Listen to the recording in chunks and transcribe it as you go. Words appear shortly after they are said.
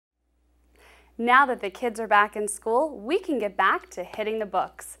Now that the kids are back in school, we can get back to hitting the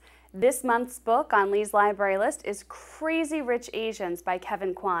books. This month's book on Leigh's library list is Crazy Rich Asians by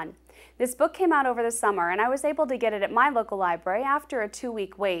Kevin Kwan. This book came out over the summer and I was able to get it at my local library after a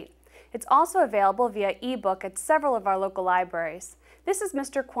 2-week wait. It's also available via ebook at several of our local libraries. This is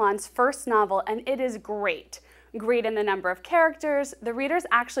Mr. Kwan's first novel and it is great. Great in the number of characters. The reader's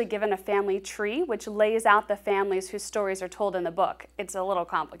actually given a family tree which lays out the families whose stories are told in the book. It's a little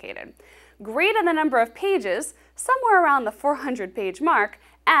complicated. Great in the number of pages, somewhere around the 400-page mark,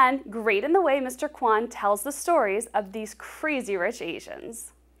 and great in the way Mr. Kwan tells the stories of these crazy rich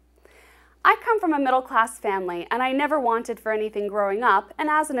Asians. I come from a middle-class family and I never wanted for anything growing up,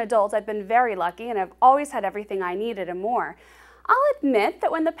 and as an adult I've been very lucky and I've always had everything I needed and more. I'll admit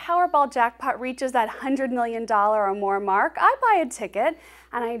that when the Powerball jackpot reaches that $100 million or more mark, I buy a ticket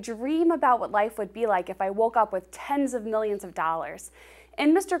and I dream about what life would be like if I woke up with tens of millions of dollars.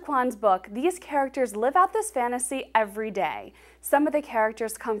 In Mr. Kwan's book, these characters live out this fantasy every day. Some of the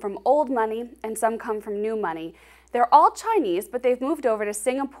characters come from old money and some come from new money. They're all Chinese, but they've moved over to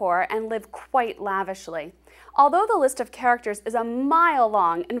Singapore and live quite lavishly. Although the list of characters is a mile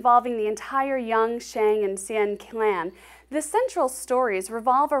long, involving the entire Young, Shang, and Xian clan, the central stories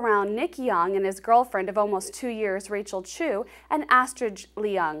revolve around Nick Young and his girlfriend of almost 2 years, Rachel Chu, and Astrid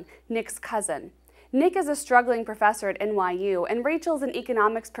Leung, Nick's cousin. Nick is a struggling professor at NYU, and Rachel's an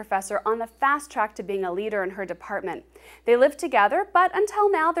economics professor on the fast track to being a leader in her department. They live together, but until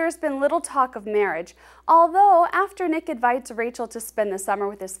now there's been little talk of marriage, although after Nick invites Rachel to spend the summer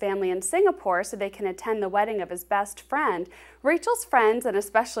with his family in Singapore so they can attend the wedding of his best friend, Rachel's friends, and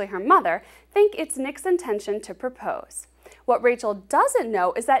especially her mother, think it's Nick's intention to propose. What Rachel doesn't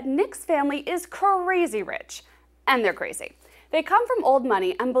know is that Nick's family is crazy rich, and they're crazy. They come from old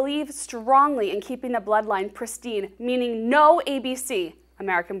money and believe strongly in keeping the bloodline pristine, meaning no ABC.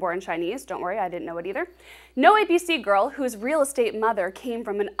 American-born Chinese, don't worry, I didn't know it either. No ABC girl whose real estate mother came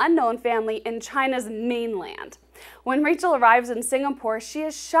from an unknown family in China's mainland. When Rachel arrives in Singapore, she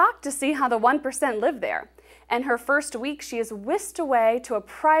is shocked to see how the 1% live there. In her first week, she is whisked away to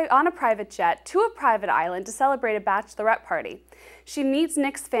on a private jet to a private island to celebrate a bachelorette party. She meets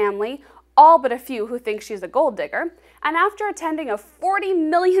Nick's family, all but a few who think she's a gold digger, and after attending a $40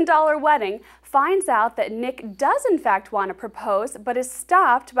 million wedding, finds out that Nick does in fact want to propose, but is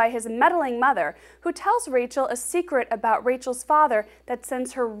stopped by his meddling mother, who tells Rachel a secret about Rachel's father that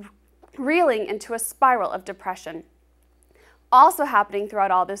sends her reeling into a spiral of depression. Also happening throughout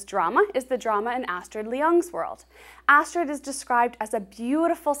all this drama is the drama in Astrid Leung's world. Astrid is described as a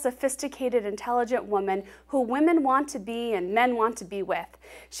beautiful, sophisticated, intelligent woman who women want to be and men want to be with.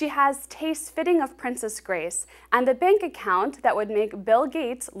 She has tastes fitting of Princess Grace and the bank account that would make Bill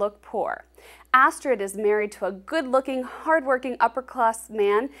Gates look poor. Astrid is married to a good-looking, hard-working, upper-class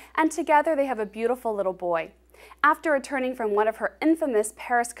man, and together they have a beautiful little boy. After returning from one of her infamous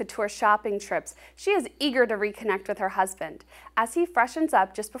Paris couture shopping trips, she is eager to reconnect with her husband. As he freshens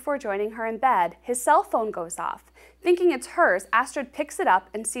up just before joining her in bed, his cell phone goes off. Thinking it's hers, Astrid picks it up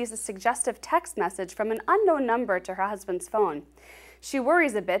and sees a suggestive text message from an unknown number to her husband's phone. She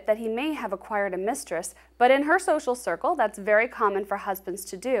worries a bit that he may have acquired a mistress, but in her social circle, that's very common for husbands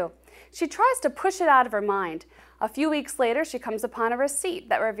to do. She tries to push it out of her mind. A few weeks later, she comes upon a receipt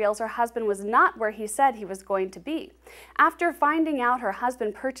that reveals her husband was not where he said he was going to be. After finding out her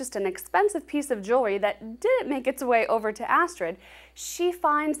husband purchased an expensive piece of jewelry that didn't make its way over to Astrid, she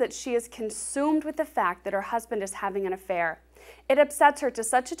finds that she is consumed with the fact that her husband is having an affair. It upsets her to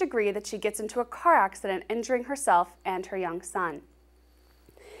such a degree that she gets into a car accident, injuring herself and her young son.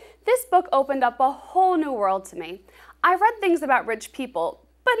 This book opened up a whole new world to me. I read things about rich people,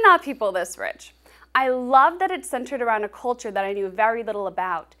 but not people this rich. I love that it's centered around a culture that I knew very little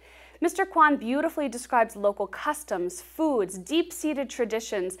about. Mr. Kwan beautifully describes local customs, foods, deep-seated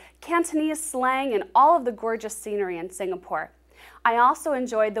traditions, Cantonese slang, and all of the gorgeous scenery in Singapore. I also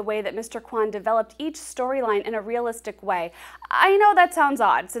enjoyed the way that Mr. Kwan developed each storyline in a realistic way. I know that sounds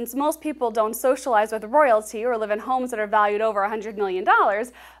odd, since most people don't socialize with royalty or live in homes that are valued over $100 million,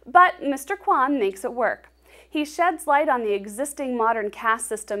 but Mr. Kwan makes it work. He sheds light on the existing modern caste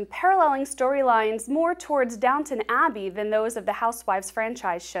system, paralleling storylines more towards Downton Abbey than those of the Housewives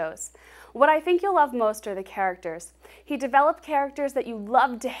franchise shows. What I think you'll love most are the characters. He developed characters that you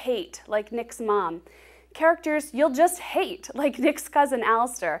love to hate, like Nick's mom. Characters you'll just hate, like Nick's cousin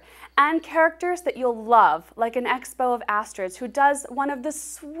Alistair, and characters that you'll love, like an ex-beau of Astrid's who does one of the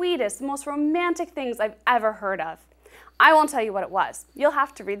sweetest, most romantic things I've ever heard of. I won't tell you what it was. You'll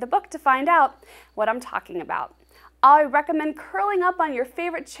have to read the book to find out what I'm talking about. I recommend curling up on your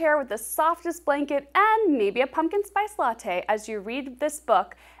favorite chair with the softest blanket and maybe a pumpkin spice latte as you read this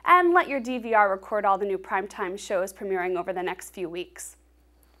book and let your DVR record all the new primetime shows premiering over the next few weeks.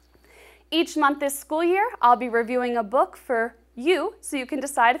 Each month this school year, I'll be reviewing a book for you so you can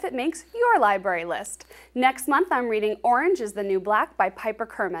decide if it makes your library list. Next month, I'm reading Orange is the New Black by Piper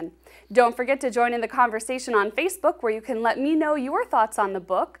Kerman. Don't forget to join in the conversation on Facebook where you can let me know your thoughts on the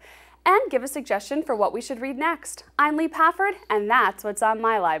book and give a suggestion for what we should read next. I'm Leigh Pafford, and that's what's on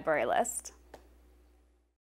my library list.